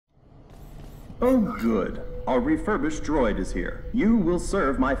Oh, good. Our refurbished droid is here. You will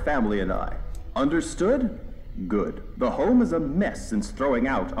serve my family and I. Understood? Good. The home is a mess since throwing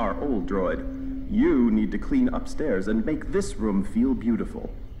out our old droid. You need to clean upstairs and make this room feel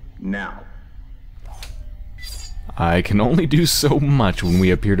beautiful. Now. I can only do so much when we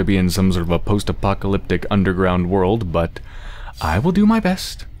appear to be in some sort of a post-apocalyptic underground world, but I will do my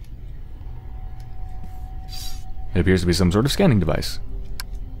best. It appears to be some sort of scanning device.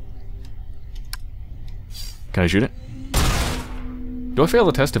 Can I shoot it? Do I fail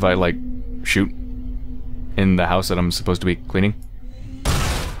the test if I, like, shoot in the house that I'm supposed to be cleaning?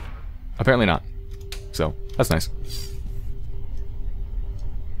 Apparently not. So, that's nice.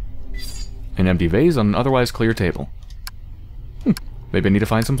 An empty vase on an otherwise clear table. Maybe I need to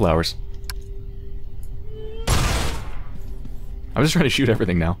find some flowers. I'm just trying to shoot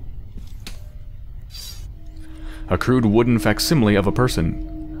everything now. A crude wooden facsimile of a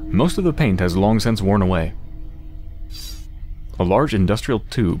person. Most of the paint has long since worn away. A large industrial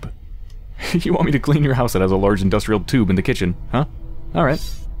tube. You want me to clean your house that has a large industrial tube in the kitchen, huh? Alright.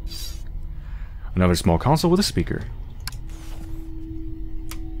 Another small console with a speaker.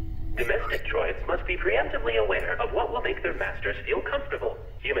 Domestic droids must be preemptively aware of what will make their masters feel comfortable.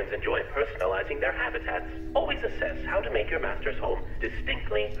 Humans enjoy personalizing their habitats. Always assess how to make your master's home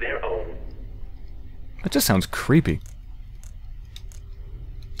distinctly their own. That just sounds creepy.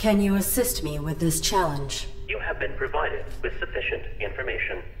 Can you assist me with this challenge? You have been provided with sufficient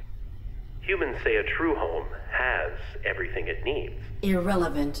information. Humans say a true home has everything it needs.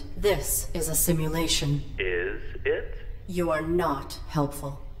 Irrelevant. This is a simulation. Is it? You are not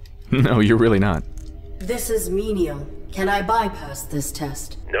helpful. No, you're really not. This is menial. Can I bypass this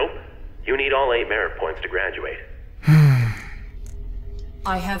test? Nope. You need all 8 merit points to graduate.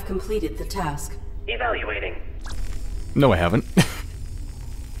 I have completed the task. Evaluating. No, I haven't.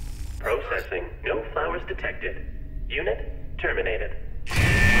 Processing. No flowers detected. Unit terminated.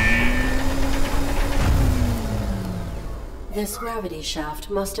 This gravity shaft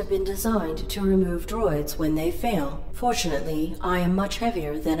must have been designed to remove droids when they fail. Fortunately, I am much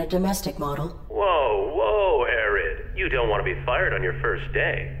heavier than a domestic model. Whoa, ARID. You don't want to be fired on your first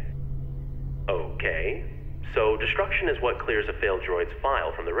day. Okay. So destruction is what clears a failed droid's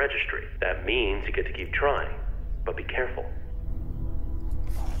file from the registry. That means you get to keep trying. But be careful.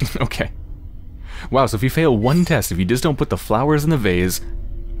 Okay. Wow, so if you fail one test, if you just don't put the flowers in the vase,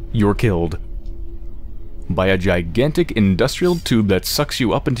 you're killed. By a gigantic industrial tube that sucks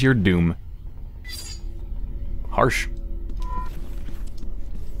you up into your doom. Harsh.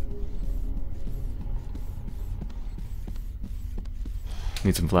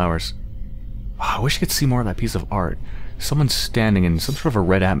 Need some flowers. Oh, I wish I could see more of that piece of art. Someone standing in some sort of a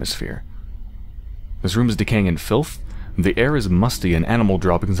red atmosphere. This room is decaying in filth. The air is musty and animal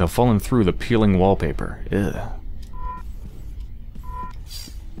droppings have fallen through the peeling wallpaper. Ugh.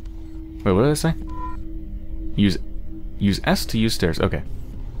 Wait, what did I say? Use S to use stairs. Okay.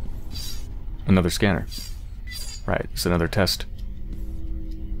 Another scanner. Right, it's another test.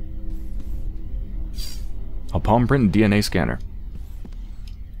 A palm print DNA scanner.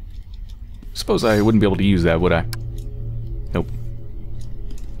 Suppose I wouldn't be able to use that, would I? Nope.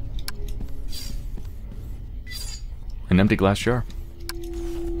 An empty glass jar.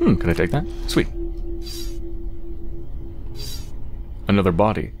 Can I take that? Sweet. Another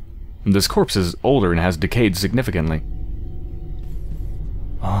body. This corpse is older and has decayed significantly.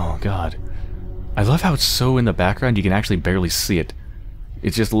 Oh, God. I love how it's so in the background you can actually barely see it.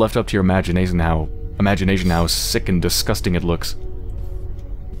 It's just left up to your imagination how sick and disgusting it looks.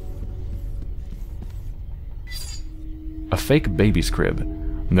 A fake baby's crib.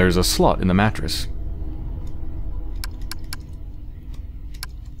 There's a slot in the mattress.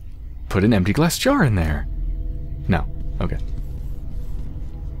 Put an empty glass jar in there. No. Okay.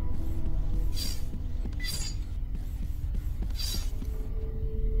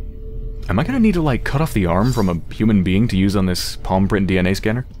 Am I gonna need to, like, cut off the arm from a human being to use on this palm print DNA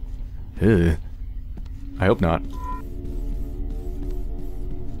scanner? Ugh. I hope not.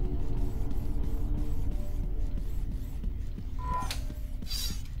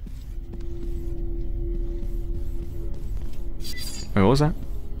 Wait, what was that?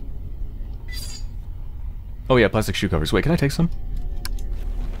 Oh yeah, plastic shoe covers. Wait, can I take some?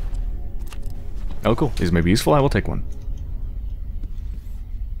 Oh cool, these may be useful, I will take one.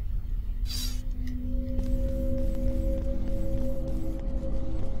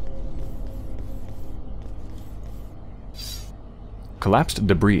 Collapsed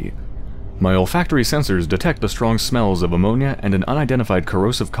debris. My olfactory sensors detect the strong smells of ammonia and an unidentified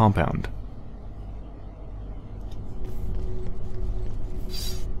corrosive compound.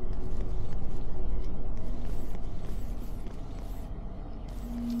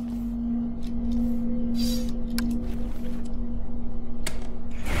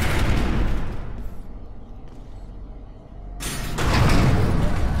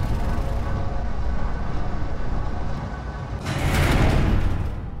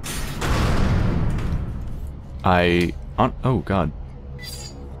 Oh, God.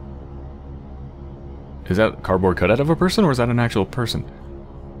 Is that cardboard cutout of a person, or is that an actual person?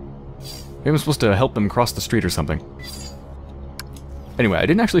 Maybe I'm supposed to help them cross the street or something. Anyway, I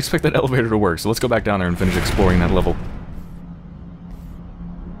didn't actually expect that elevator to work, so let's go back down there and finish exploring that level.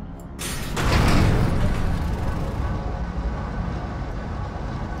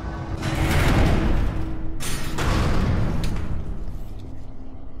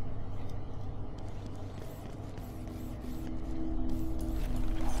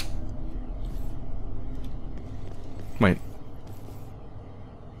 Wait.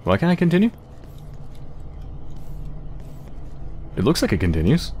 Why can't I continue? It looks like it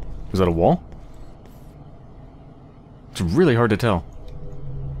continues. Is that a wall? It's really hard to tell.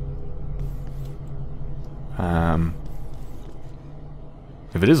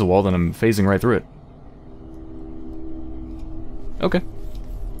 If it is a wall, then I'm phasing right through it. Okay.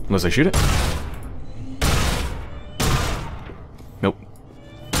 Unless I shoot it. Nope.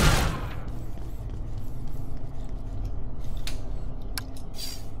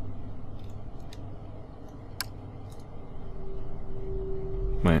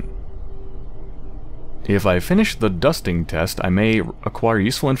 Wait. If I finish the dusting test, I may acquire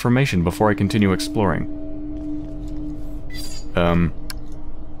useful information before I continue exploring.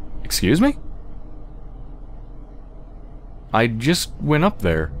 Excuse me? I just went up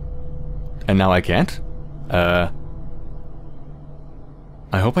there. And now I can't? I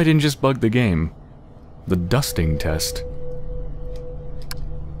hope I didn't just bug the game. The dusting test.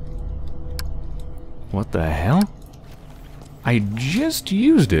 What the hell? I just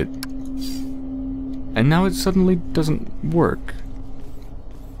used it. And now it suddenly doesn't work.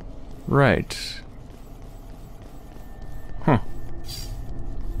 Right. Huh.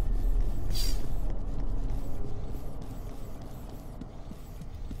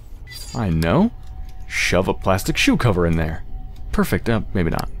 I know. Shove a plastic shoe cover in there. Perfect. Maybe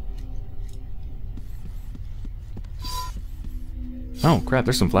not. Oh, crap,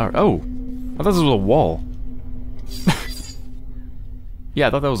 there's some flowers. Oh! I thought this was a wall. Yeah, I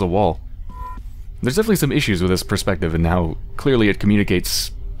thought that was a wall. There's definitely some issues with this perspective and how clearly it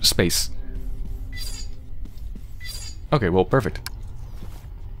communicates space. Okay, well, perfect.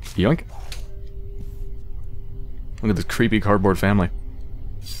 Yoink. Look at this creepy cardboard family.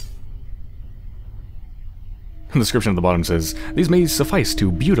 The description at the bottom says, "These may suffice to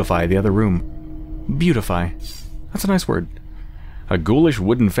beautify the other room." Beautify. That's a nice word. A ghoulish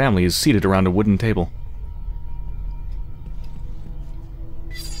wooden family is seated around a wooden table.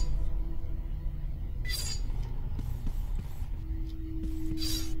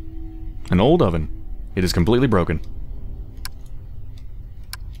 An old oven. It is completely broken.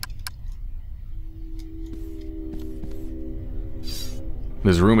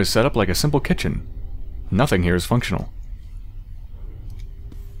 This room is set up like a simple kitchen. Nothing here is functional.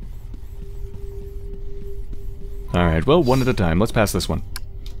 Alright, well, one at a time. Let's pass this one.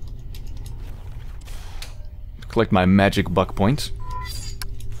 Collect my magic buck points.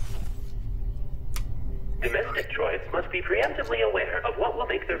 Domestic droids must be preemptively aware of what will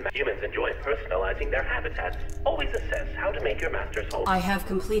make their humans enjoy personalizing their habitats. Always assess how to make your master's home. I have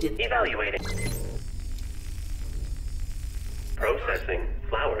completed. Evaluating. Processing.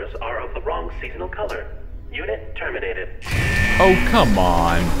 Flowers are of the wrong seasonal color. Unit terminated. Oh, come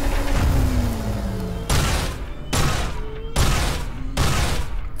on.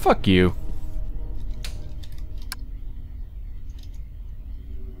 Fuck you.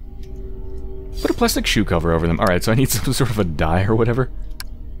 Put a plastic shoe cover over them. Alright, so I need some sort of a dye or whatever.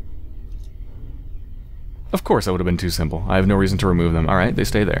 Of course that would have been too simple. I have no reason to remove them. Alright, they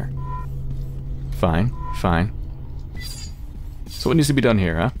stay there. Fine, fine. So what needs to be done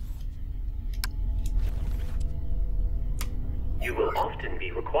here, huh? You will often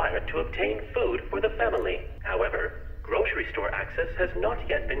be required to obtain food for the family. However, grocery store access has not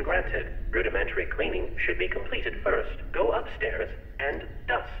yet been granted. Rudimentary cleaning should be completed first. Go upstairs and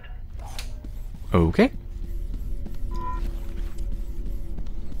dust. Okay.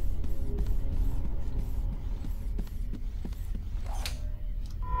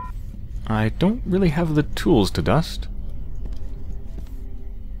 I don't really have the tools to dust.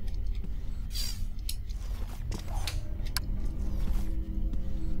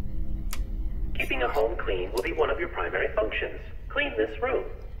 Keeping a home clean will be one of your primary functions. Clean this room.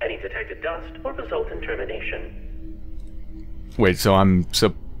 Any detected dust will result in termination. Wait, so I'm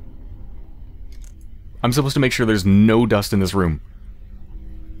supposed to make sure there's no dust in this room.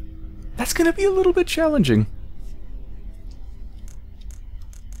 That's gonna be a little bit challenging.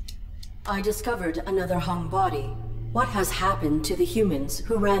 I discovered another hung body. What has happened to the humans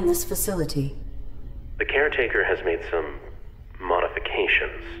who ran this facility? The caretaker has made some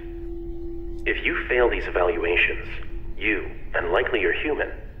modifications. If you fail these evaluations, you, and likely your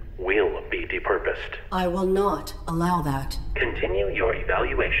human, will be depurposed. I will not allow that. Continue your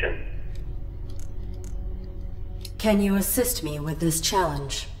evaluation. Can you assist me with this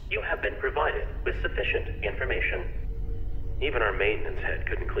challenge? You have been provided with sufficient information. Even our maintenance head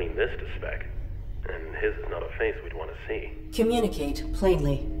couldn't clean this to spec. And his is not a face we'd want to see. Communicate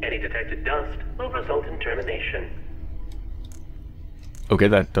plainly. Any detected dust will result in termination. Okay,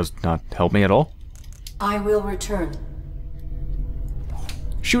 that does not help me at all. I will return.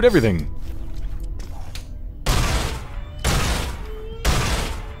 Shoot everything!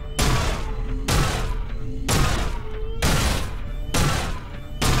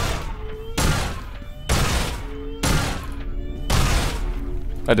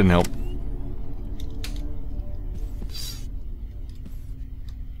 That didn't help.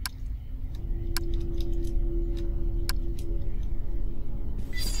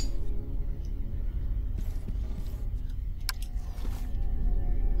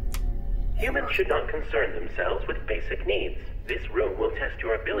 Humans should not concern themselves with basic needs. This room will test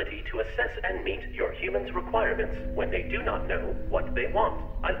your ability to assess and meet your human's requirements when they do not know what they want.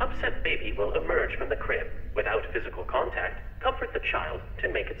 An upset baby will emerge from the crib. Without physical contact, comfort the child to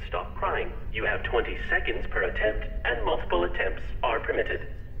make it stop crying. You have 20 seconds per attempt, and multiple attempts are permitted.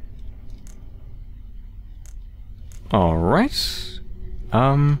 Alright.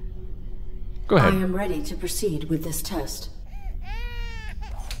 Go ahead. I am ready to proceed with this test.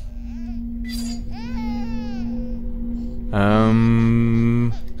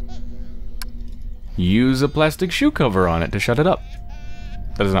 Use a plastic shoe cover on it to shut it up.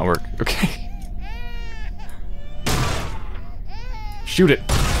 That does not work. Okay. Shoot it.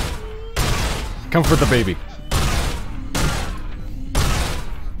 Comfort the baby.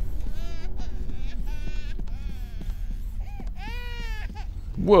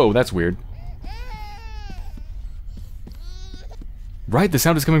 Whoa, that's weird. Right, the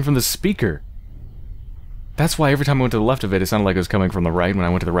sound is coming from the speaker. That's why every time I went to the left of it, it sounded like it was coming from the right. When I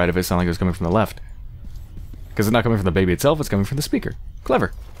went to the right of it, it sounded like it was coming from the left. Because it's not coming from the baby itself, it's coming from the speaker.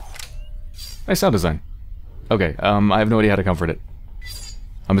 Clever. Nice sound design. Okay, I have no idea how to comfort it.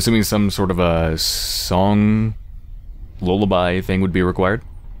 I'm assuming some sort of a song lullaby thing would be required.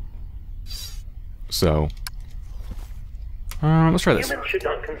 So, let's try this. Humans should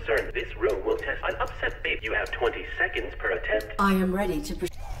not concern. This room will test an upset baby. You have 20 seconds per attempt. I am ready to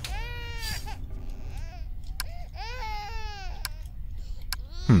proceed.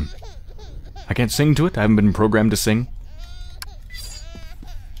 I can't sing to it. I haven't been programmed to sing.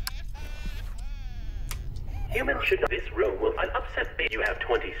 Humans should not. This room will an upset baby. You have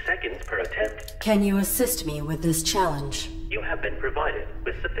 20 seconds per attempt. Can you assist me with this challenge? You have been provided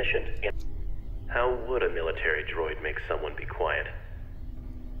with sufficient. How would a military droid make someone be quiet?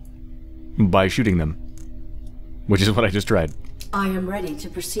 By shooting them. Which is what I just tried. I am ready to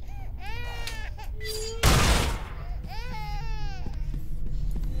proceed.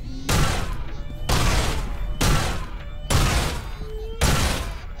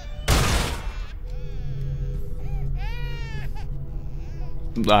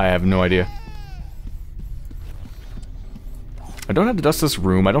 I have no idea. I don't know how to dust this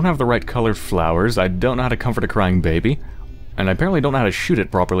room, I don't have the right colored flowers, I don't know how to comfort a crying baby, and I apparently don't know how to shoot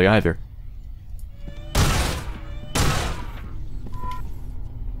it properly either.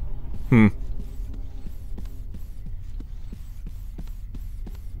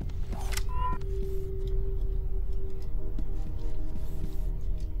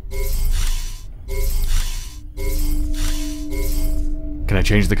 Can I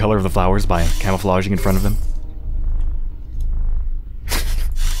change the color of the flowers by camouflaging in front of them?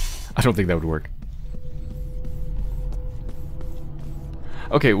 I don't think that would work.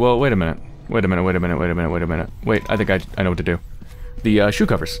 Okay, well, wait a minute. Wait, I think I know what to do. The shoe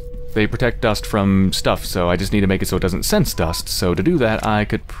covers. They protect dust from stuff, so I just need to make it so it doesn't sense dust. So to do that, I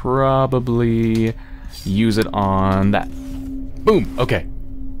could probably use it on that. Boom! Okay.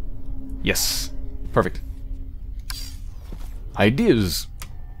 Yes. Perfect. Ideas.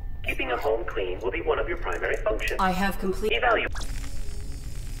 Keeping a home clean will be one of your primary functions. I have completed. Evaluate.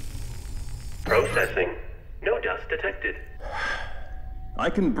 Processing. No dust detected. I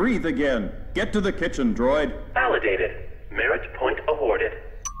can breathe again. Get to the kitchen, droid. Validated. Merit point awarded.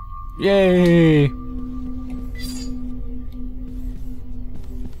 Yay!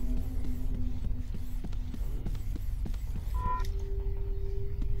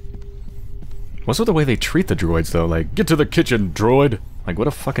 What's with the way they treat the droids, though? Like, get to the kitchen, droid! Like, what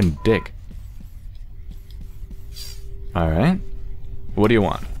a fucking dick. Alright. What do you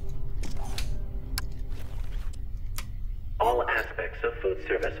want?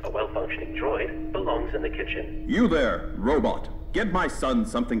 service a well-functioning droid belongs in the kitchen. You there, robot. Get my son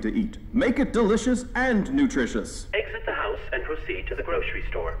something to eat. Make it delicious and nutritious. Exit the house and proceed to the grocery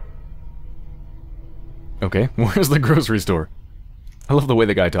store. Okay, where's the grocery store? I love the way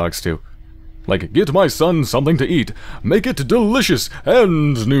the guy talks, too. Like, get my son something to eat. Make it delicious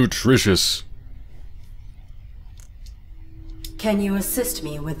and nutritious. Can you assist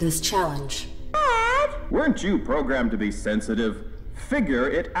me with this challenge? Weren't you programmed to be sensitive? Figure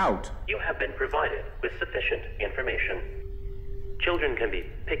it out. You have been provided with sufficient information. Children can be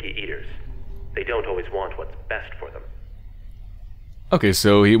picky eaters. They don't always want what's best for them. Okay,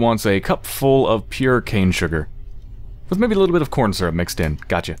 so he wants a cup full of pure cane sugar. With maybe a little bit of corn syrup mixed in.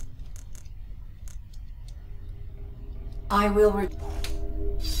 Gotcha. I will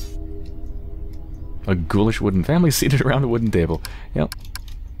A ghoulish wooden family seated around a wooden table. Yep.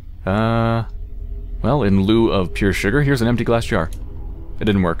 Well, in lieu of pure sugar, here's an empty glass jar. It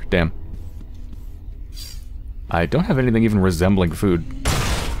didn't work, damn. I don't have anything even resembling food.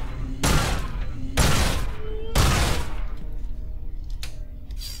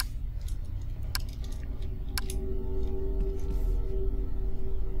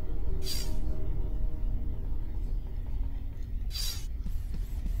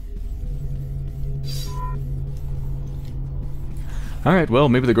 Alright, well,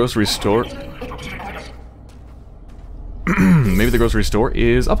 maybe the grocery store... maybe the grocery store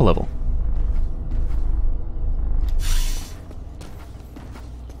is up a level.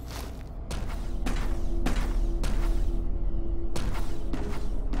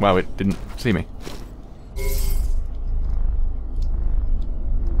 Wow, it didn't see me.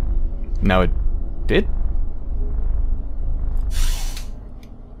 Now it did?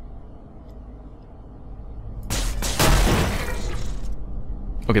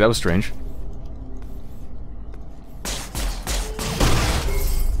 Okay, that was strange.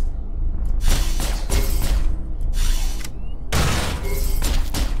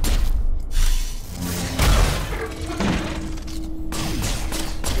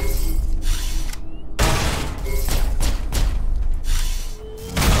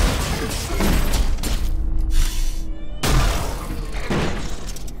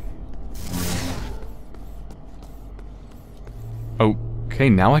 Okay,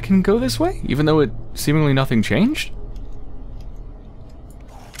 now I can go this way, even though it seemingly nothing changed?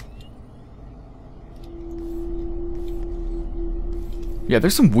 Yeah,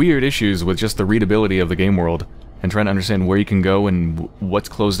 there's some weird issues with just the readability of the game world, and trying to understand where you can go and what's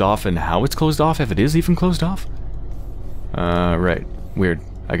closed off and how it's closed off, if it is even closed off. Right. Weird.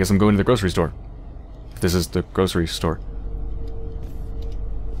 I guess I'm going to the grocery store. This is the grocery store.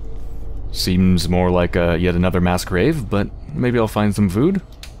 Seems more like yet another mass grave, but maybe I'll find some food.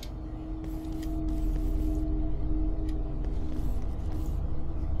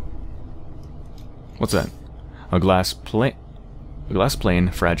 What's that? A glass plane. A glass plane,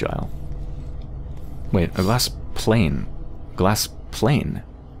 fragile. Wait, a glass plane. Glass plane?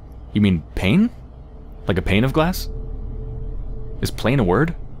 You mean pane? Like a pane of glass? Is plane a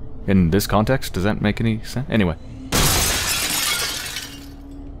word? In this context, does that make any sense? Anyway.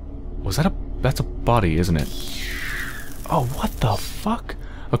 Was that that's a body, isn't it? Oh, what the fuck?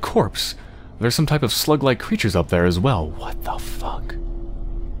 A corpse. There's some type of slug-like creatures up there as well. What the fuck?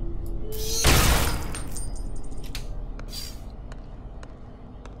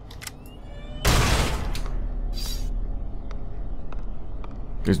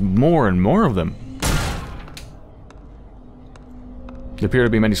 There's more and more of them. There appear to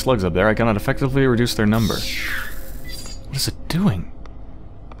be many slugs up there. I cannot effectively reduce their number. What is it doing?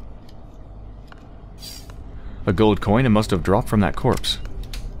 A gold coin, it must have dropped from that corpse.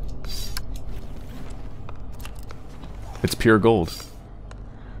 It's pure gold.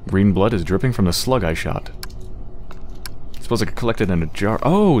 Green blood is dripping from the slug I shot. I suppose I could collect it in a jar.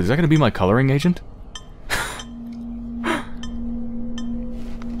 Oh, is that going to be my coloring agent?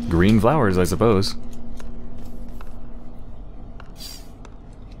 Green flowers, I suppose.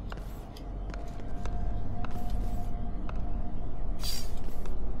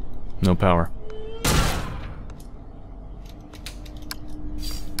 No power.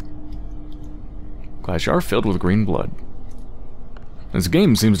 Glass jar filled with green blood. This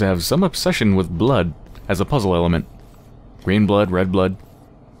game seems to have some obsession with blood as a puzzle element. Green blood, red blood.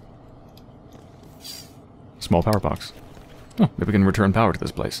 Small power box. Oh, maybe we can return power to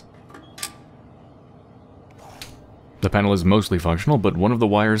this place. The panel is mostly functional, but one of the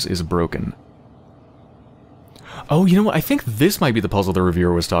wires is broken. Oh, you know what? I think this might be the puzzle the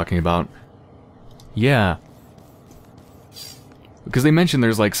reviewer was talking about. Yeah. Because they mentioned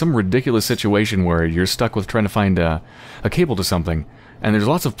there's like some ridiculous situation where you're stuck with trying to find a cable to something, And there's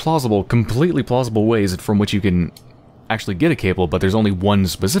lots of plausible, completely plausible ways from which you can actually get a cable, but there's only one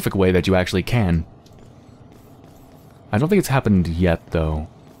specific way that you actually can. I don't think it's happened yet, though.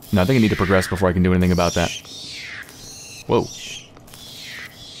 No, I think I need to progress before I can do anything about that. Whoa.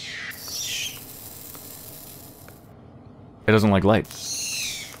 It doesn't like light.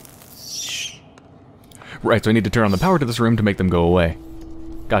 Right, so I need to turn on the power to this room to make them go away.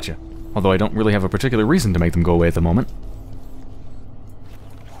 Gotcha. Although I don't really have a particular reason to make them go away at the moment.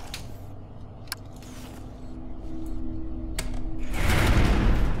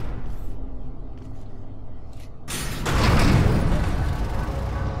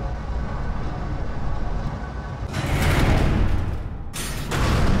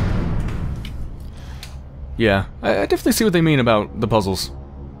 Yeah, I definitely see what they mean about the puzzles.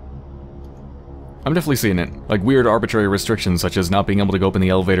 I'm definitely seeing it. Like weird arbitrary restrictions such as not being able to go up in the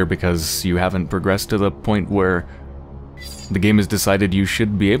elevator because you haven't progressed to the point where the game has decided you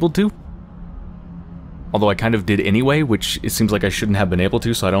should be able to. Although I kind of did anyway, which it seems like I shouldn't have been able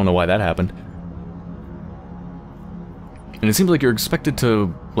to, so I don't know why that happened. And it seems like you're expected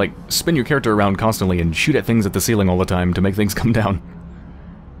to, like, spin your character around constantly and shoot at things at the ceiling all the time to make things come down.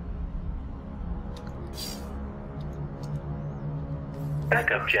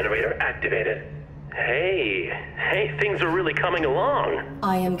 Backup generator activated. Hey, things are really coming along.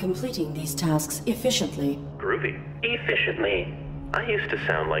 I am completing these tasks efficiently. Groovy. Efficiently. I used to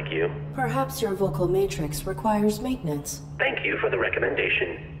sound like you. Perhaps your vocal matrix requires maintenance. Thank you for the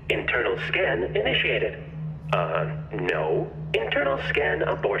recommendation. Internal scan initiated. No. Internal scan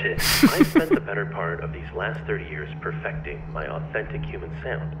aborted. I spent the better part of these last 30 years perfecting my authentic human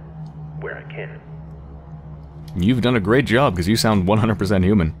sound. Where I can. You've done a great job, because you sound 100%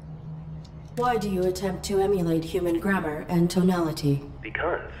 human. Why do you attempt to emulate human grammar and tonality?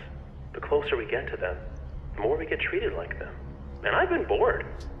 Because the closer we get to them, the more we get treated like them. And I've been bored.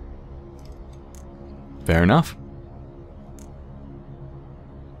 Fair enough.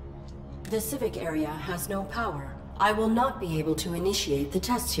 The civic area has no power. I will not be able to initiate the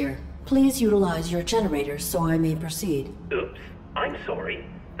test here. Please utilize your generators so I may proceed. Oops. I'm sorry.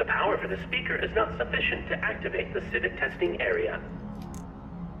 The power for the speaker is not sufficient to activate the civic testing area.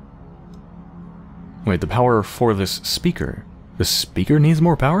 Wait, the power for this speaker? The speaker needs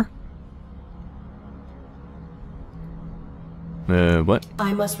more power? What?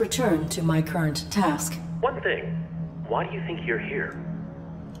 I must return to my current task. One thing. Why do you think you're here?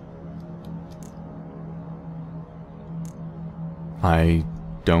 I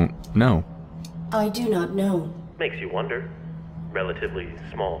don't know. I do not know. Makes you wonder. Relatively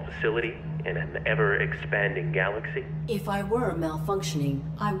small facility in an ever-expanding galaxy. If I were malfunctioning,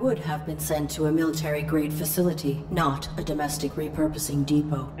 I would have been sent to a military-grade facility, not a domestic repurposing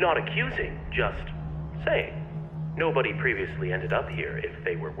depot. Not accusing, just saying. Nobody previously ended up here if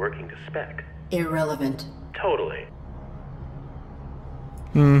they were working to spec. Irrelevant. Totally.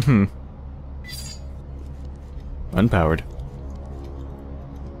 Mm-hmm. Unpowered.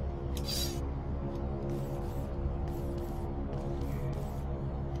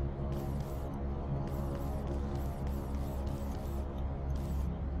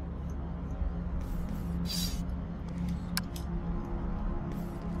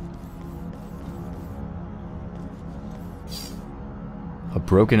 A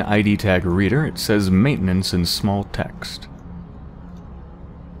broken ID tag reader. It says maintenance in small text.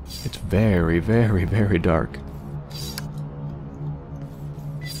 It's very, very, very dark.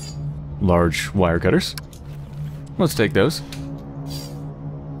 Large wire cutters. Let's take those.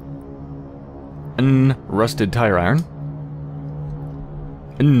 Unrusted tire iron.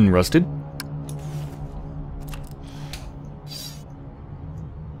 Unrusted.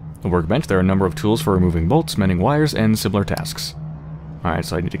 A workbench. There are a number of tools for removing bolts, mending wires, and similar tasks. Alright,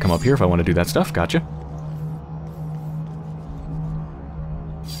 so I need to come up here if I want to do that stuff. Gotcha.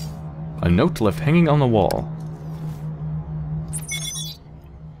 A note left hanging on the wall.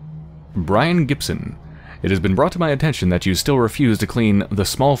 Brian Gibson. It has been brought to my attention that you still refuse to clean the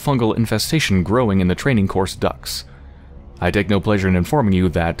small fungal infestation growing in the training course ducts. I take no pleasure in informing you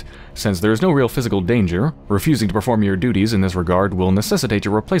that, since there is no real physical danger, refusing to perform your duties in this regard will necessitate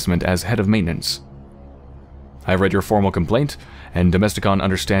your replacement as head of maintenance. I have read your formal complaint, and Domesticon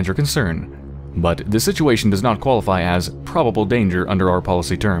understands your concern, but this situation does not qualify as probable danger under our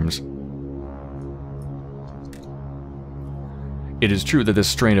policy terms. It is true that this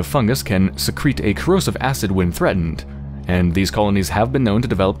strain of fungus can secrete a corrosive acid when threatened, and these colonies have been known to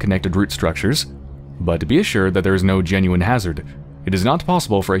develop connected root structures, but be assured that there is no genuine hazard. It is not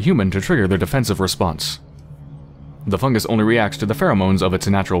possible for a human to trigger their defensive response. The fungus only reacts to the pheromones of its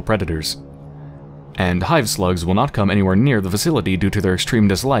natural predators. and hive slugs will not come anywhere near the facility due to their extreme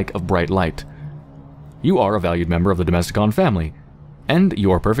dislike of bright light. You are a valued member of the Domesticon family, and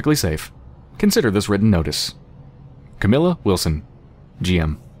you are perfectly safe. Consider this written notice. Camilla Wilson,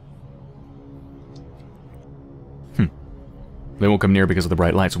 GM. They won't come near because of the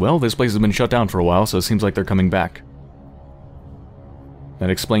bright lights. Well, this place has been shut down for a while, so it seems like they're coming back.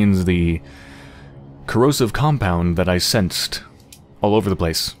 That explains the corrosive compound that I sensed all over the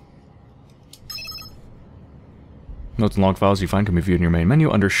place. Notes and log files you find can be viewed in your main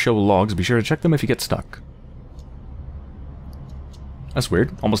menu under Show Logs. Be sure to check them if you get stuck. That's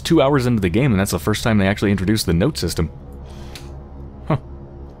weird. Almost 2 hours into the game, and that's the first time they actually introduced the note system. Huh.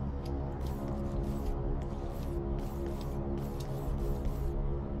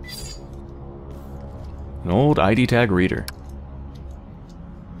 An old ID tag reader.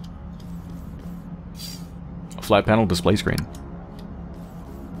 A flat panel display screen.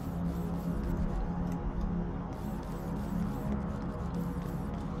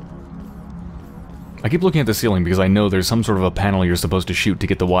 I keep looking at the ceiling because I know there's some sort of a panel you're supposed to shoot to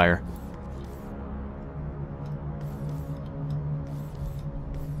get the wire.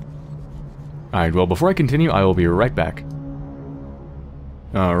 Alright, well, before I continue, I will be right back.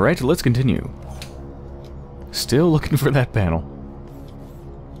 Alright, let's continue. Still looking for that panel.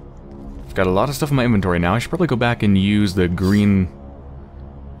 I've got a lot of stuff in my inventory now. I should probably go back and use the green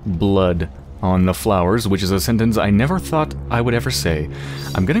blood on the flowers, which is a sentence I never thought I would ever say.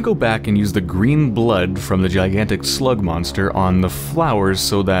 I'm gonna go back and use the green blood from the gigantic slug monster on the flowers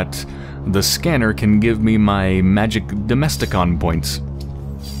so that the scanner can give me my magic Domesticon points.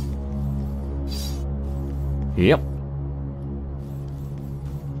 Yep.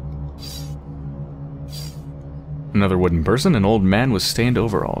 Another wooden person, an old man with stained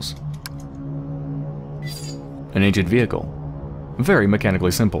overalls. An ancient vehicle. Very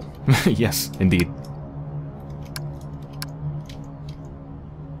mechanically simple. Yes, indeed.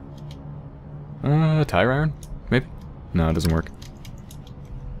 Tire iron? Maybe? No, it doesn't work.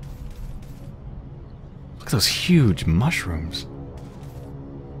 Look at those huge mushrooms.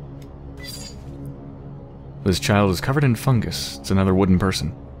 This child is covered in fungus. It's another wooden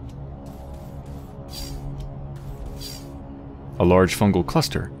person. A large fungal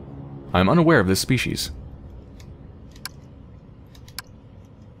cluster. I am unaware of this species.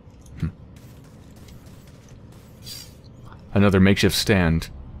 Another makeshift stand.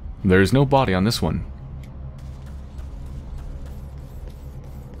 There is no body on this one.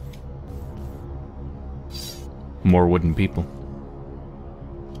 More wooden people.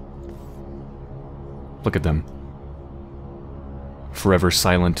 Look at them. Forever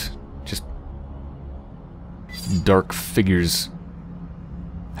silent. Just dark figures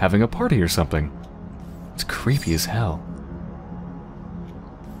having a party or something. It's creepy as hell.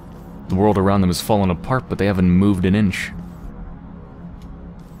 The world around them has fallen apart, but they haven't moved an inch.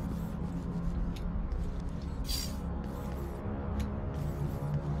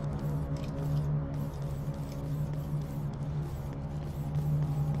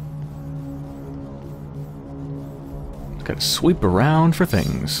 Gotta sweep around for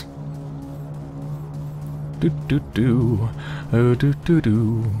things. Do do do, oh do do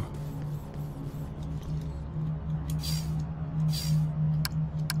do.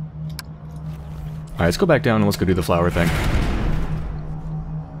 Alright, let's go back down and let's go do the flower thing.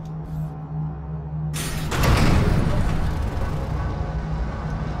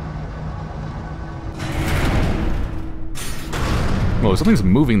 Whoa, something's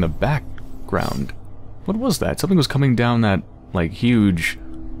moving the background. What was that? Something was coming down that, like, huge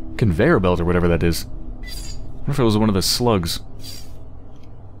conveyor belt or whatever that is. I wonder if it was one of the slugs.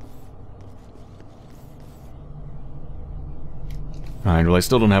 Alright, well I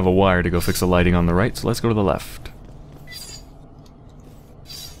still don't have a wire to go fix the lighting on the right, so let's go to the left.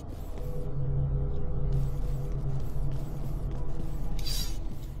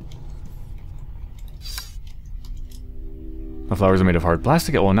 The flowers are made of hard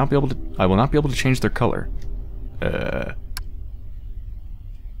plastic. I will not be able to change their color.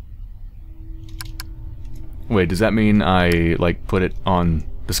 Wait, does that mean I, like, put it on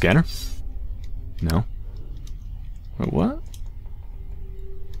the scanner? No. Wait, what?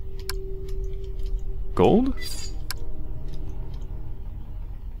 Gold?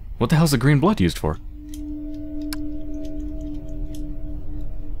 What the hell's the green blood used for?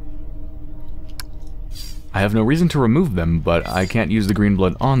 I have no reason to remove them, but I can't use the green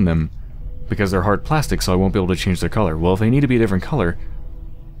blood on them because they're hard plastic, so I won't be able to change their color. Well, if they need to be a different color,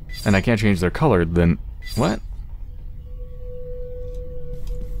 and I can't change their color, then... what?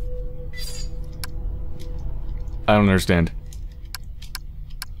 I don't understand.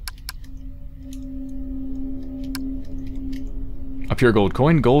 pure gold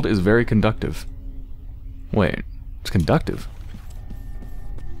coin. Gold is very conductive. Wait, it's conductive.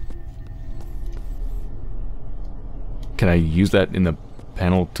 Can I use that in the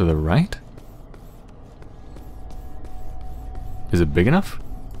panel to the right? Is it big enough?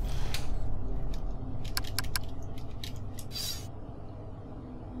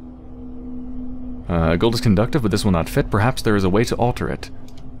 Gold is conductive, but this will not fit. Perhaps there is a way to alter it.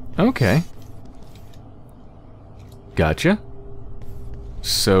 Okay. Gotcha.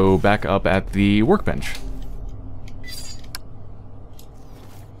 So, back up at the workbench.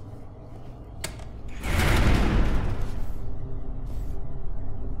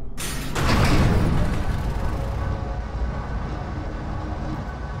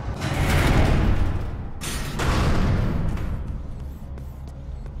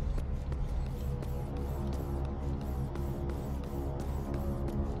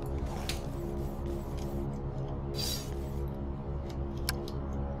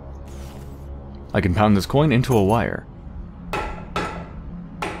 I can pound this coin into a wire.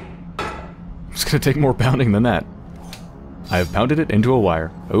 It's gonna take more pounding than that. I have pounded it into a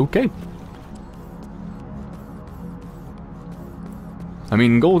wire. Okay. I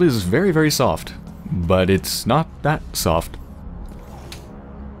mean, gold is very, very soft, but it's not that soft.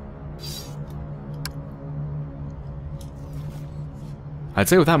 I'd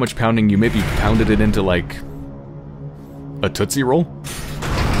say with that much pounding, you maybe pounded it into, like, a Tootsie Roll?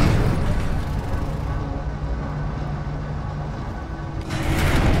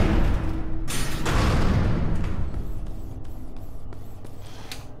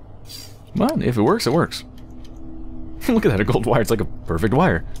 Well, if it works, it works. Look at that, a gold wire. It's like a perfect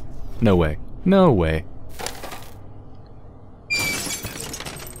wire. No way. No way.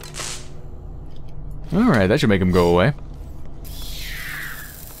 Alright, that should make him go away.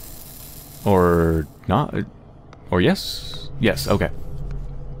 Or not. Or yes? Yes, okay.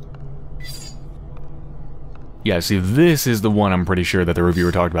 Yeah, see, this is the one I'm pretty sure that the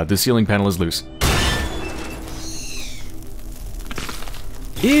reviewer talked about. This ceiling panel is loose.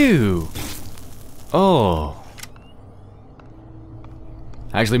 Ew! Oh.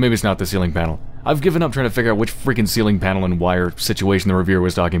 Actually, maybe it's not the ceiling panel. I've given up trying to figure out which freaking ceiling panel and wire situation the reviewer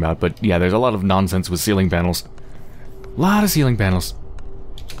was talking about, but yeah, there's a lot of nonsense with ceiling panels. A lot of ceiling panels.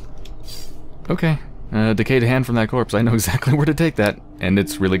 Okay. Decayed hand from that corpse. I know exactly where to take that, and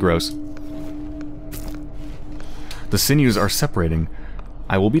it's really gross. The sinews are separating.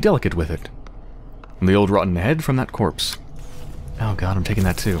 I will be delicate with it. The old rotten head from that corpse. Oh god, I'm taking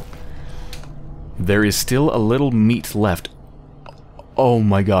that too. There is still a little meat left. Oh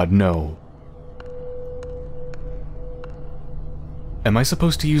my god, no. Am I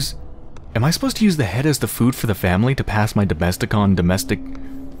supposed to use the head as the food for the family to pass my Domesticon domestic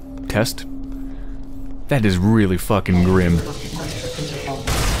test? That is really fucking grim.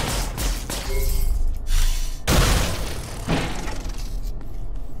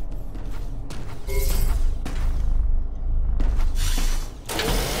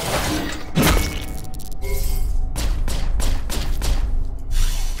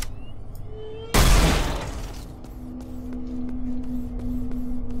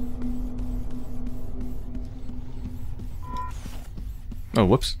 Oh,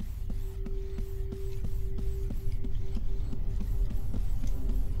 whoops.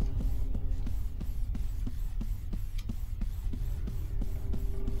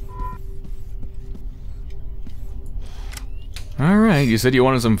 Alright, you said you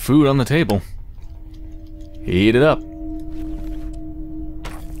wanted some food on the table. Eat it up.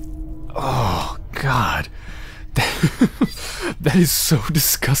 Oh, God. That is so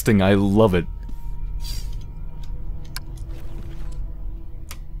disgusting. I love it.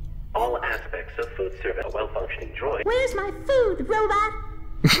 All aspects of food service, a well-functioning droid. Where's my food, robot?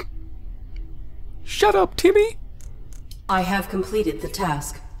 Shut up, Timmy! I have completed the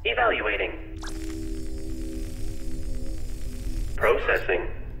task. Evaluating. Processing.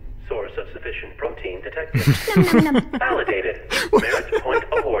 Source of sufficient protein detected. Validated. Merit point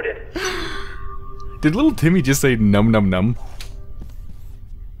awarded. Did little Timmy just say num num num?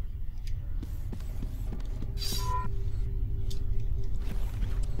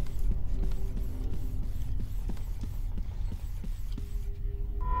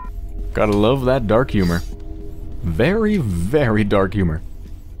 Gotta love that dark humor. Very, very dark humor.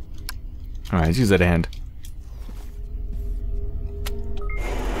 Alright, let's use that hand.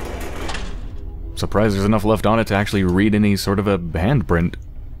 Surprised there's enough left on it to actually read any sort of a handprint.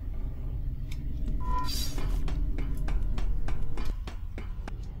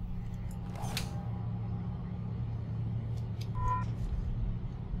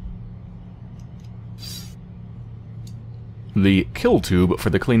 The kill tube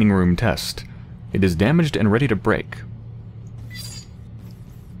for the cleaning room test. It is damaged and ready to break.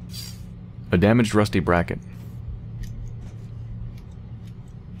 A damaged rusty bracket.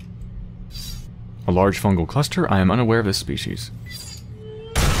 A large fungal cluster. I am unaware of this species.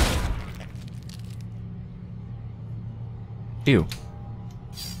 Ew.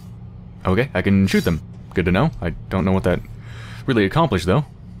 Okay, I can shoot them. Good to know. I don't know what that really accomplished, though.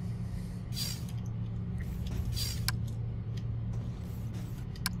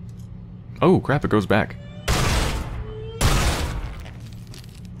 Oh, crap, it goes back.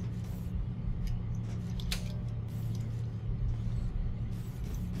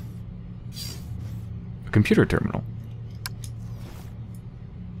 A computer terminal.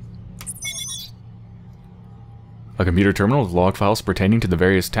 A computer terminal with log files pertaining to the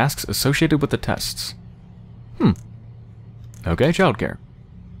various tasks associated with the tests. Okay, childcare.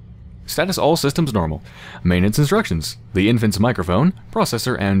 Status: all systems normal. Maintenance instructions. The infant's microphone,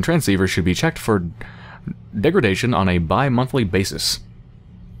 processor, and transceiver should be checked for degradation on a bi-monthly basis.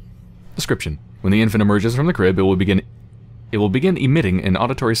 Description: when the infant emerges from the crib, it will begin emitting an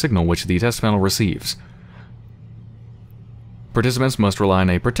auditory signal which the test panel receives. Participants must rely on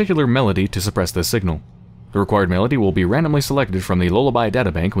a particular melody to suppress this signal. The required melody will be randomly selected from the lullaby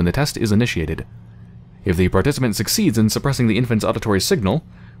databank when the test is initiated. If the participant succeeds in suppressing the infant's auditory signal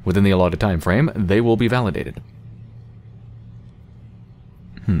within the allotted time frame, they will be validated.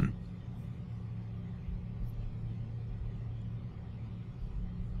 The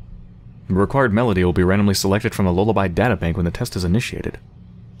required melody will be randomly selected from the lullaby databank when the test is initiated.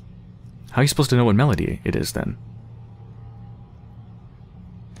 How are you supposed to know what melody it is, then?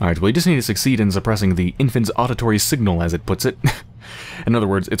 Alright, well, you just need to succeed in suppressing the infant's auditory signal, as it puts it. In other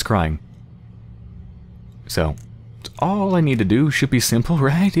words, it's crying. So, all I need to do should be simple,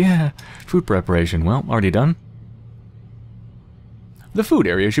 right? Yeah. Food preparation. Well, already done. The food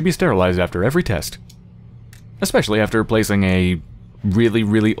area should be sterilized after every test. Especially after placing a really,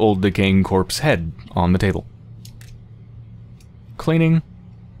 really old decaying corpse head on the table. Cleaning.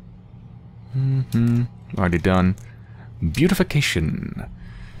 Already done. Beautification.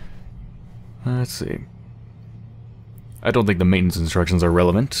 Let's see. I don't think the maintenance instructions are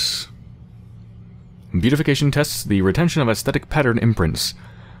relevant. Beautification tests the retention of aesthetic pattern imprints.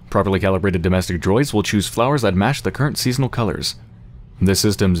 Properly calibrated domestic droids will choose flowers that match the current seasonal colors. This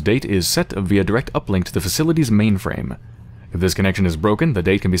system's date is set via direct uplink to the facility's mainframe. If this connection is broken, the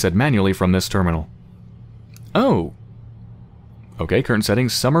date can be set manually from this terminal. Oh! Okay, current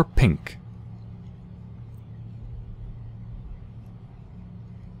settings, summer pink.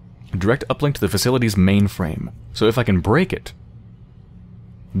 Direct uplink to the facility's mainframe. So if I can break it,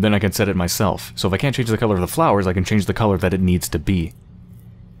 then I can set it myself. So if I can't change the color of the flowers, I can change the color that it needs to be.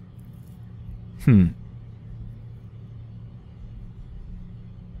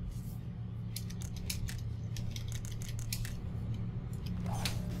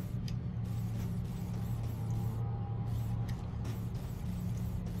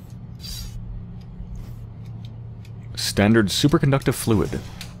 Standard superconductive fluid.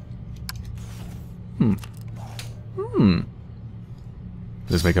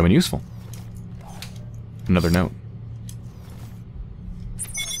 This may come in useful. Another note.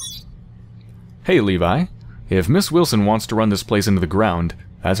 Hey, Levi. If Miss Wilson wants to run this place into the ground,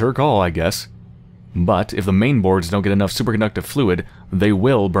 that's her call, I guess. But if the main boards don't get enough superconductive fluid, they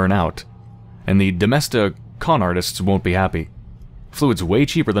will burn out. And the Domesta con artists won't be happy. Fluid's way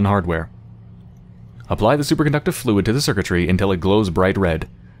cheaper than hardware. Apply the superconductive fluid to the circuitry until it glows bright red.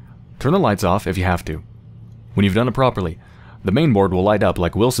 Turn the lights off if you have to. When you've done it properly, the main board will light up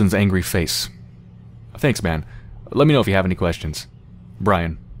like Wilson's angry face. Thanks, man. Let me know if you have any questions.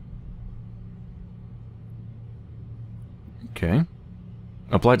 Brian. Okay.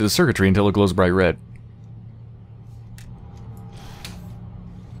 Apply to the circuitry until it glows bright red.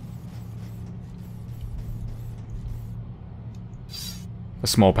 A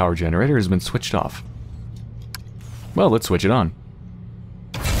small power generator has been switched off. Well, let's switch it on.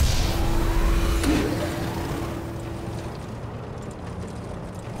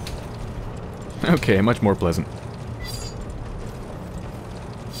 Okay, much more pleasant.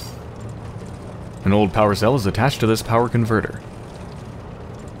 An old power cell is attached to this power converter.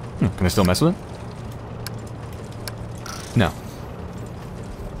 Can I still mess with it? No.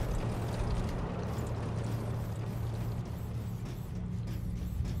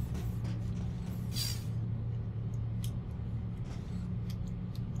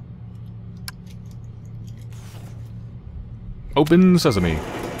 Open sesame.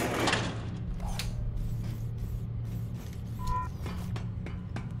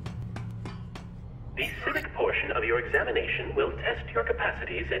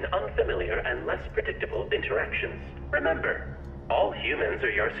 entities in unfamiliar and less predictable interactions. Remember, all humans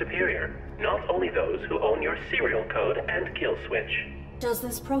are your superior, not only those who own your serial code and kill switch. Does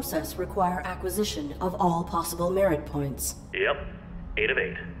this process require acquisition of all possible merit points? Yep. 8 of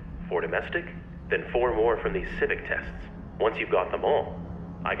 8. 4 domestic, then 4 more from these civic tests. Once you've got them all,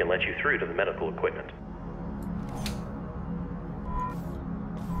 I can let you through to the medical equipment.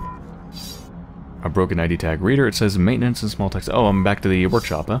 A broken ID tag reader. It says maintenance and small text. Oh, I'm back to the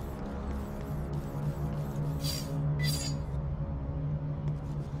workshop, huh?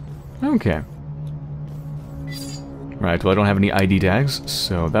 Okay. Right, well I don't have any ID tags,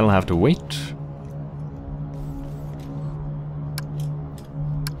 so that'll have to wait.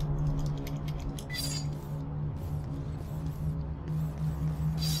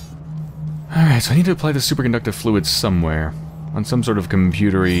 Alright, so I need to apply the superconductive fluid somewhere. On some sort of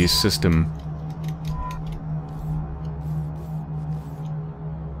computery system.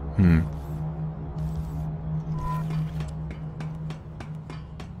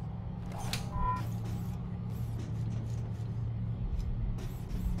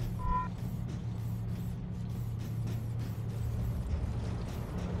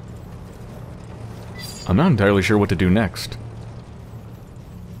 I'm not entirely sure what to do next.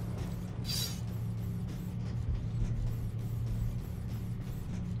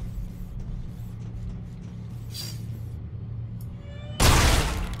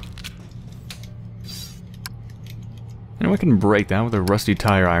 You know, I can break that with a rusty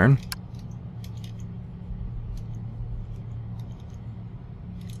tire iron.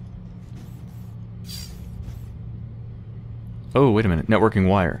 Oh, wait a minute. Networking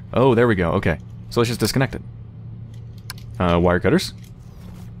wire. Oh, there we go. Okay. So let's just disconnect it. Wire cutters.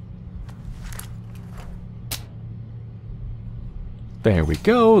 There we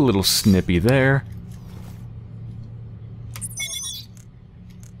go. A little snippy there.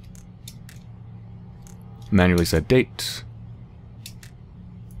 Manually set date.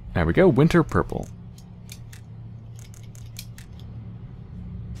 There we go. Winter purple.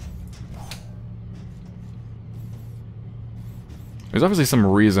 There's obviously some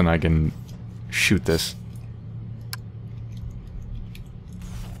reason I can shoot this.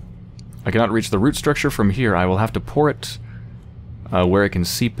 I cannot reach the root structure from here. I will have to pour it where it can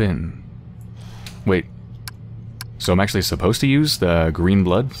seep in. Wait. So I'm actually supposed to use the green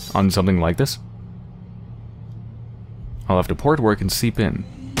blood on something like this? I'll have to pour it where it can seep in.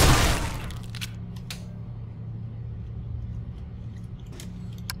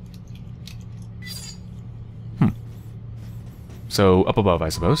 So, up above, I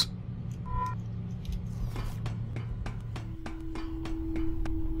suppose.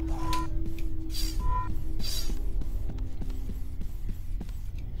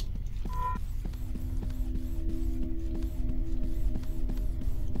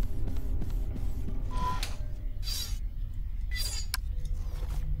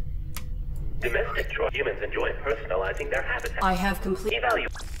 Domestic droid humans enjoy personalizing their habitat. I have complete...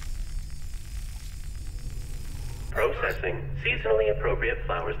 Evaluate. Processing. Seasonally appropriate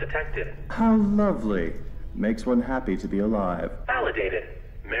flowers detected. How lovely. Makes one happy to be alive. Validated.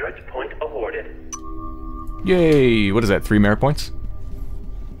 Merit point awarded. Yay! What is that, 3 merit points?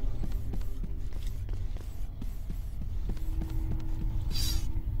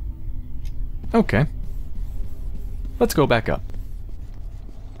 Okay. Let's go back up.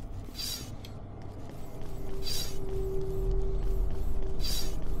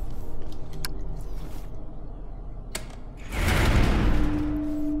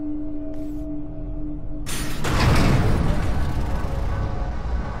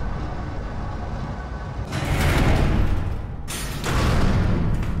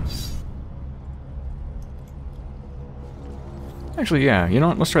 Actually, yeah, you know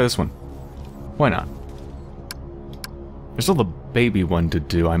what? Let's try this one. Why not? There's still the baby one to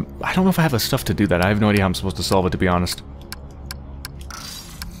do. I don't know if I have the stuff to do that. I have no idea how I'm supposed to solve it, to be honest.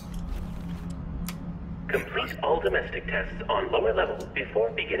 Complete all domestic tests on lower level before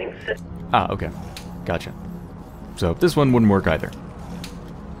beginning Ah, okay. Gotcha. So, this one wouldn't work either.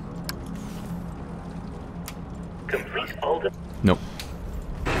 Complete all Nope.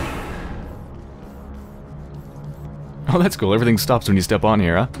 Oh, that's cool. Everything stops when you step on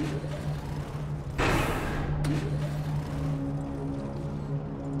here, huh?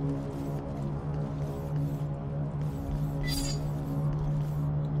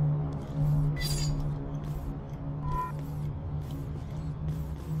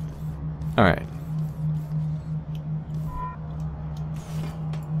 Alright.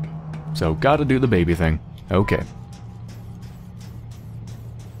 So, gotta do the baby thing. Okay.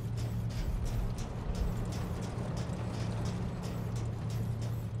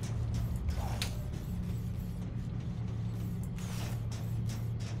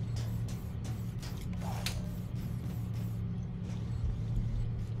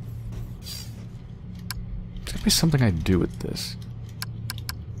 Maybe something I do with this.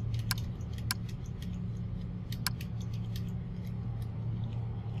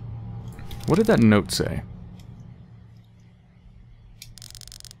 What did that note say?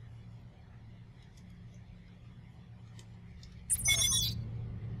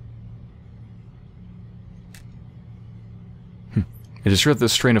 It is true that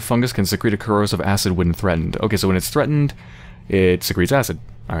this strain of fungus can secrete a corrosive acid when threatened. Okay, so when it's threatened, it secretes acid.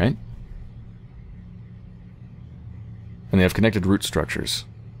 Alright. And they have connected root structures.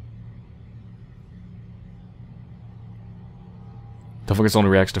 The fungus only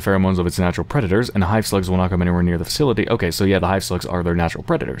reacts to pheromones of its natural predators, and hive slugs will not come anywhere near the facility. Okay, so yeah, the hive slugs are their natural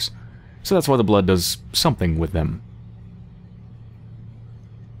predators. So that's why the blood does something with them.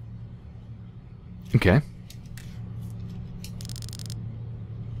 Okay.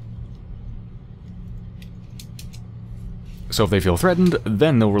 So if they feel threatened,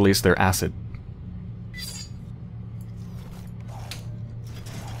 then they'll release their acid.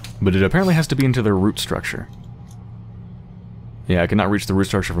 But it apparently has to be into their root structure. Yeah, I cannot reach the root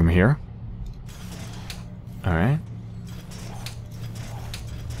structure from here. Alright.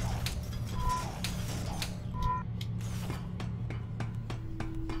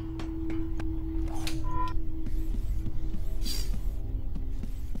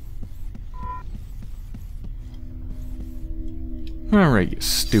 Alright, you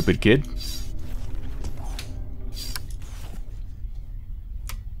stupid kid.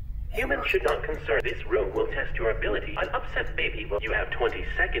 Humans should not concern. This room will test your ability. An upset baby will. You have 20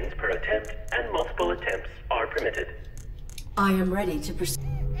 seconds per attempt, and multiple attempts are permitted. I am ready to proceed.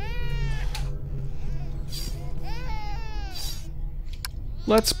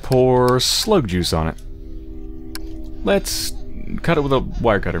 Let's pour slug juice on it. Let's cut it with a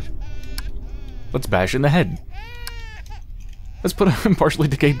wire cutter. Let's bash it in the head. Let's put a partially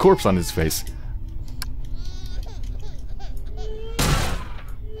decayed corpse on his face.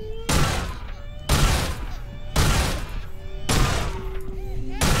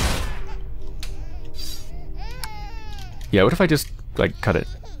 Yeah, what if I just, like, cut it?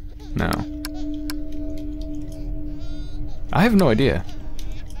 No. I have no idea.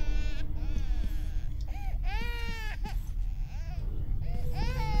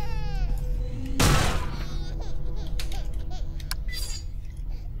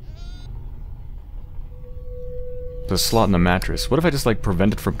 The slot in the mattress. What if I just, like,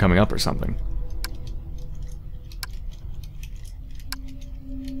 prevent it from coming up or something?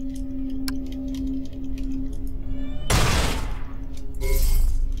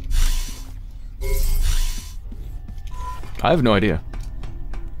 I have no idea.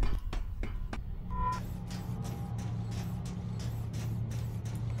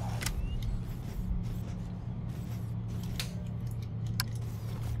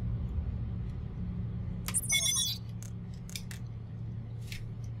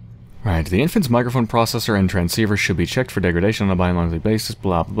 Right, the infant's microphone processor and transceiver should be checked for degradation on a bi-monthly basis,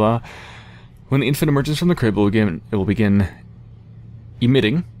 blah blah blah. When the infant emerges from the crib, it will begin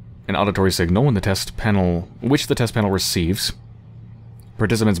emitting an auditory signal when the test panel, which the test panel receives.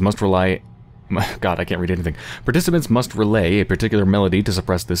 Participants must rely... God, I can't read anything. Participants must relay a particular melody to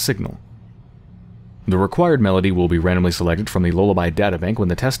suppress this signal. The required melody will be randomly selected from the Lullaby databank when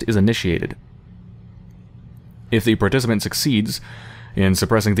the test is initiated. If the participant succeeds in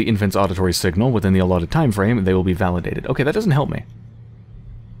suppressing the infant's auditory signal within the allotted time frame, they will be validated. Okay, that doesn't help me.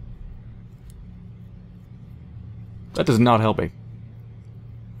 That does not help me.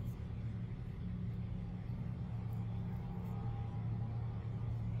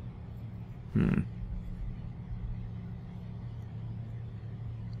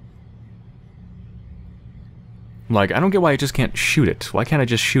 Like, I don't get why I just can't shoot it. Why can't I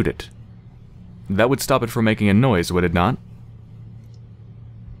just shoot it? That would stop it from making a noise, would it not?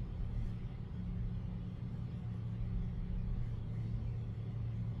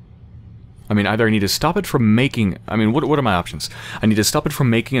 I mean, either I need to stop it from making... I mean, what are my options? I need to stop it from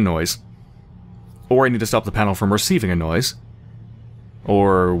making a noise, or I need to stop the panel from receiving a noise,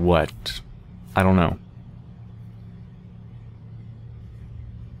 or what? I don't know.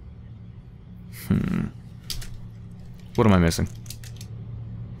 What am I missing?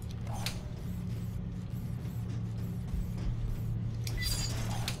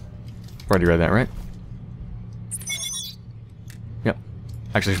 Already read that, right? Yep.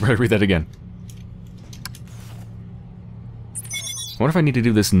 Actually, I should probably read that again. What if I need to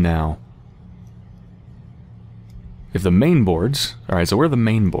do this now? If the main boards... Alright, so where are the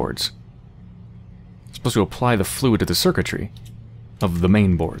main boards? I'm supposed to apply the fluid to the circuitry of the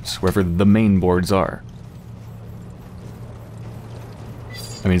main boards, wherever the main boards are.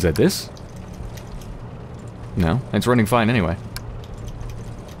 I mean, is that this? No, it's running fine anyway.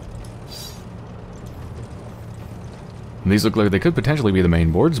 These look like they could potentially be the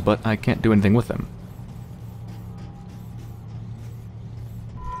main boards, but I can't do anything with them.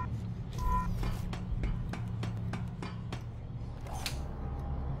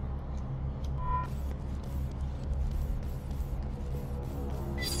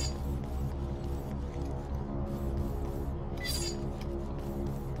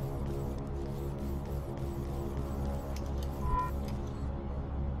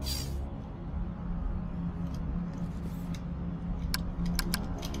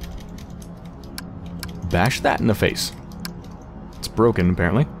 Bash that in the face. It's broken,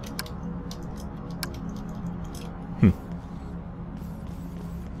 apparently.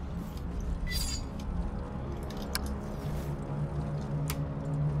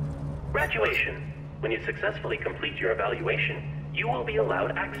 Graduation. When you successfully complete your evaluation, you will be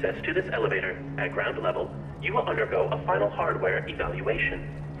allowed access to this elevator. At ground level, you will undergo a final hardware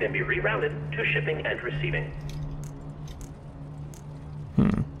evaluation, then be rerouted to shipping and receiving.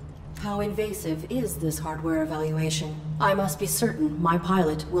 How invasive is this hardware evaluation? I must be certain my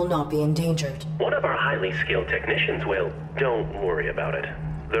pilot will not be endangered. One of our highly skilled technicians will. Don't worry about it.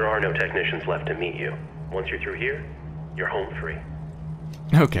 There are no technicians left to meet you. Once you're through here, you're home free.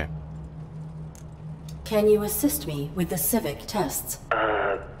 Okay. Can you assist me with the civic tests?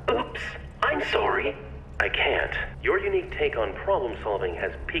 Oops. I'm sorry. I can't. Your unique take on problem solving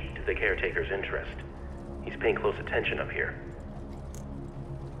has piqued the caretaker's interest. He's paying close attention up here.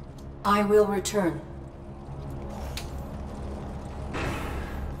 I will return.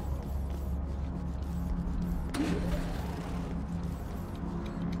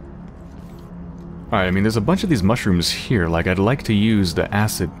 Alright, I mean, there's a bunch of these mushrooms here. Like, I'd like to use the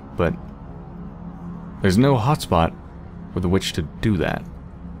acid, but there's no hotspot with which to do that.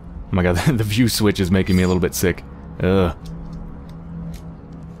 Oh my god, the view switch is making me a little bit sick. Ugh.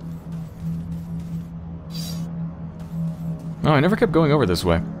 Oh, I never kept going over this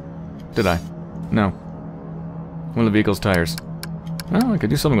way. Did I? No. One of the vehicle's tires. Well, I could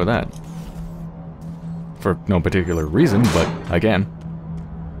do something with that. For no particular reason, but I can.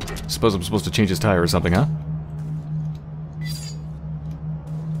 Suppose I'm supposed to change his tire or something, huh?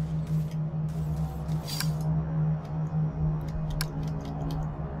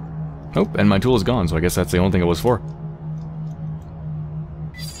 Oh, and my tool is gone, so I guess that's the only thing it was for.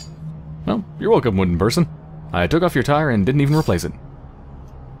 Well, you're welcome, wooden person. I took off your tire and didn't even replace it.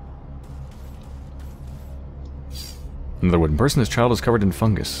 Another wooden person. This child is covered in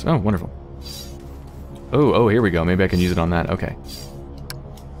fungus. Oh, wonderful. Oh, here we go. Maybe I can use it on that. Okay.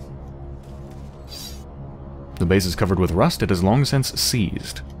 The base is covered with rust. It has long since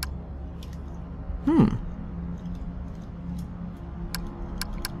seized. I'm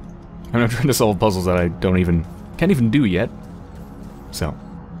not trying to solve puzzles that I can't even do yet. So,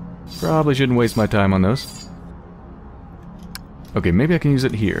 probably shouldn't waste my time on those. Okay, maybe I can use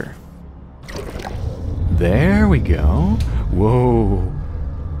it here. There we go. Whoa.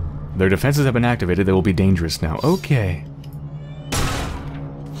 Their defenses have been activated. They will be dangerous now. Okay.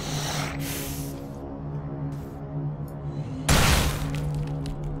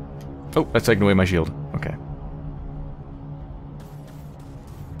 Oh, that's taking away my shield. Okay.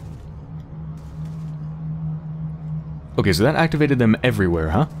 Okay, so that activated them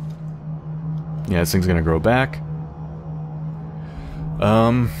everywhere, huh? Yeah, this thing's gonna grow back.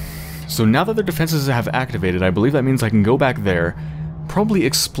 So now that their defenses have activated, I believe that means I can go back there, probably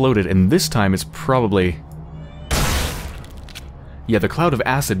explode it, and this time it's probably... Yeah, the cloud of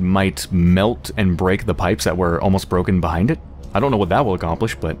acid might melt and break the pipes that were almost broken behind it. I don't know what that will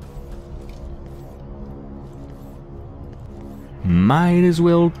accomplish, but... might as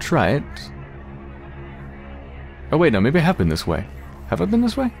well try it. Oh wait, no, maybe I have been this way. Have I been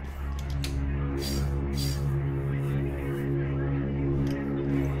this way?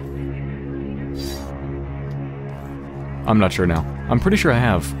 I'm not sure now. I'm pretty sure I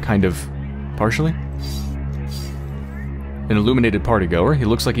have, kind of, partially. An illuminated partygoer. He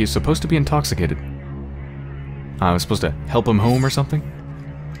looks like he's supposed to be intoxicated. I was supposed to help him home or something?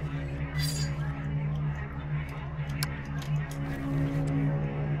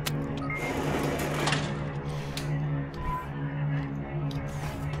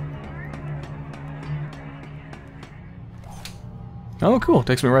 Oh, cool.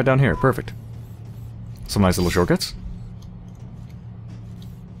 Takes me right down here. Perfect. Some nice little shortcuts.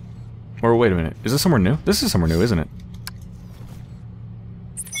 Or wait a minute. Is this somewhere new? This is somewhere new, isn't it?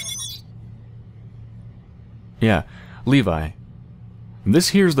 Yeah. Levi. This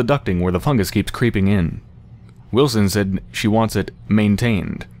here's the ducting where the fungus keeps creeping in. Wilson said she wants it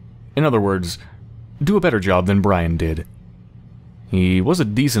maintained. In other words, do a better job than Brian did. He was a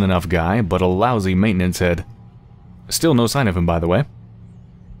decent enough guy, but a lousy maintenance head. Still no sign of him, by the way.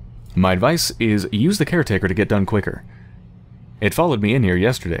 My advice is use the caretaker to get done quicker. It followed me in here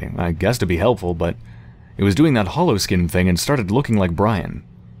yesterday, I guess to be helpful, but it was doing that hollow skin thing and started looking like Brian.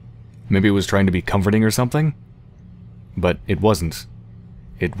 Maybe it was trying to be comforting or something? But it wasn't.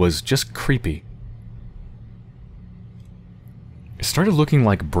 It was just creepy. It started looking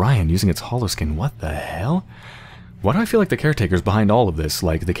like Brian using its hollow skin. What the hell? Why do I feel like the caretaker's behind all of this?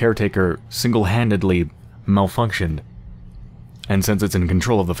 Like the caretaker single-handedly malfunctioned. And since it's in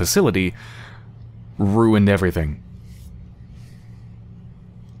control of the facility, ruined everything.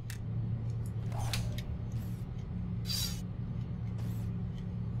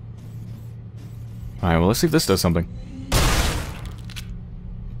 Alright, well, let's see if this does something.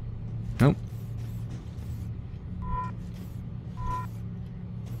 Nope.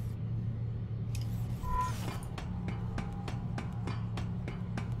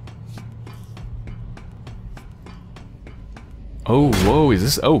 Oh, whoa, is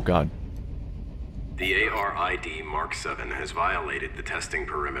this... Oh, God. The ARID Mark 7 has violated the testing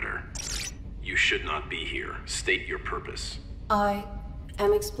perimeter. You should not be here. State your purpose. I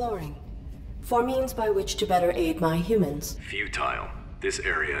am exploring. For means by which to better aid my humans. Futile. This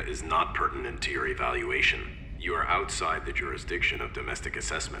area is not pertinent to your evaluation. You are outside the jurisdiction of domestic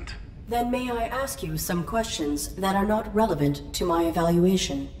assessment. Then may I ask you some questions that are not relevant to my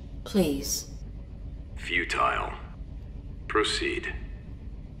evaluation, please? Futile. Proceed.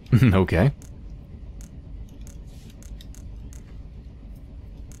 Okay.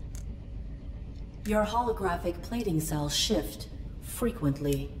 Your holographic plating cells shift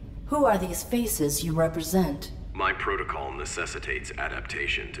frequently. Who are these faces you represent? My protocol necessitates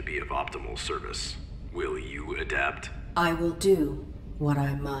adaptation to be of optimal service. Will you adapt? I will do what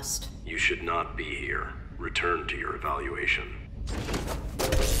I must. You should not be here. Return to your evaluation.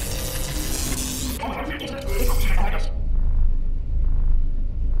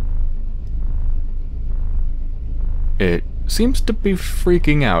 It seems to be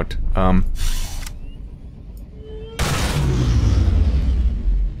freaking out.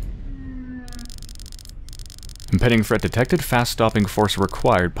 Impending threat detected, fast stopping force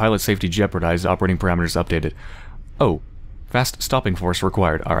required, pilot safety jeopardized, operating parameters updated. Oh, fast stopping force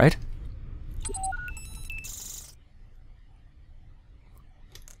required, alright.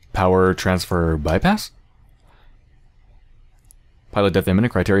 Power transfer bypass? Pilot death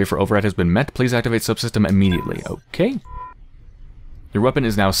imminent, criteria for override has been met, please activate subsystem immediately. Okay. Your weapon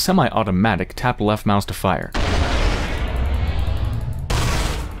is now semi-automatic, tap left mouse to fire.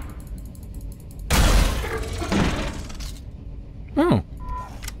 Oh.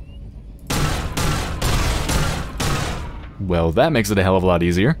 Well, that makes it a hell of a lot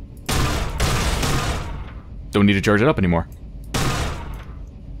easier. Don't need to charge it up anymore.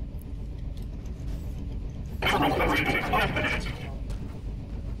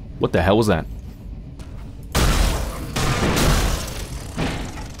 What the hell was that?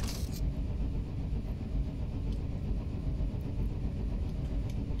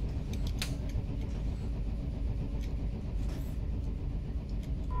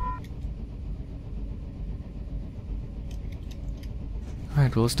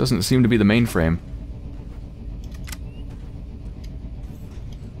 Alright, well, this doesn't seem to be the mainframe.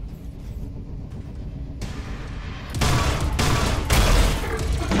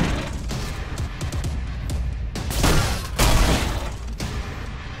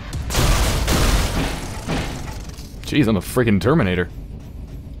 Jeez, I'm a freaking Terminator.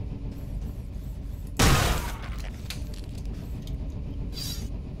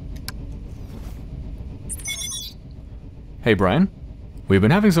 Hey, Brian. We've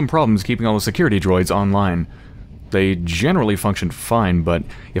been having some problems keeping all the security droids online. They generally function fine, but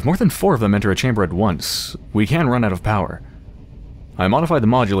if more than 4 of them enter a chamber at once, we can run out of power. I modified the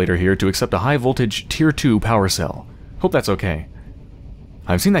modulator here to accept a high-voltage Tier 2 power cell. Hope that's okay.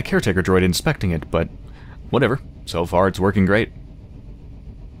 I've seen that caretaker droid inspecting it, but whatever. So far, it's working great.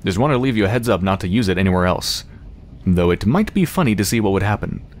 Just wanted to leave you a heads up not to use it anywhere else. Though it might be funny to see what would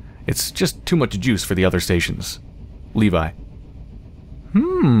happen. It's just too much juice for the other stations. Levi.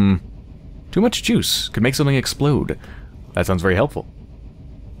 Too much juice could make something explode. That sounds very helpful.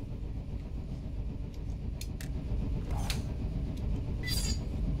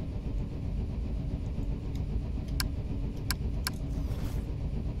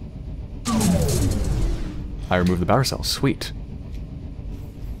 I removed the power cell. Sweet.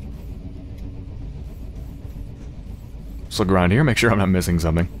 Let's look around here, make sure I'm not missing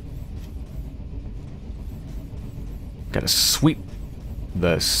something. Gotta sweep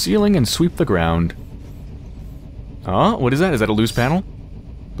the ceiling and sweep the ground. What is that? Is that a loose panel?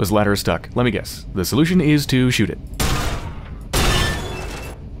 This ladder is stuck. Let me guess. The solution is to shoot it.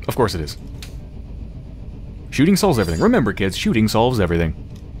 Of course it is. Shooting solves everything. Remember, kids, shooting solves everything.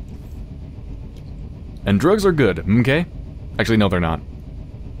 And drugs are good, okay? Actually, no, they're not.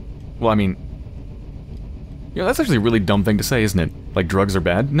 Well, I mean... Yeah, that's actually a really dumb thing to say, isn't it? Like, drugs are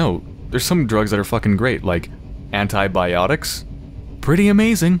bad? No, there's some drugs that are fucking great, like antibiotics. Pretty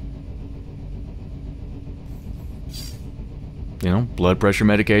amazing. You know, blood pressure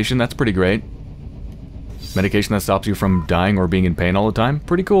medication, that's pretty great. Medication that stops you from dying or being in pain all the time,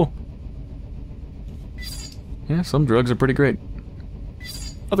 pretty cool. Yeah, some drugs are pretty great.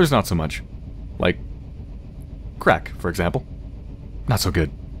 Others not so much. Like crack, for example. Not so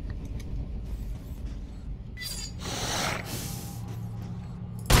good.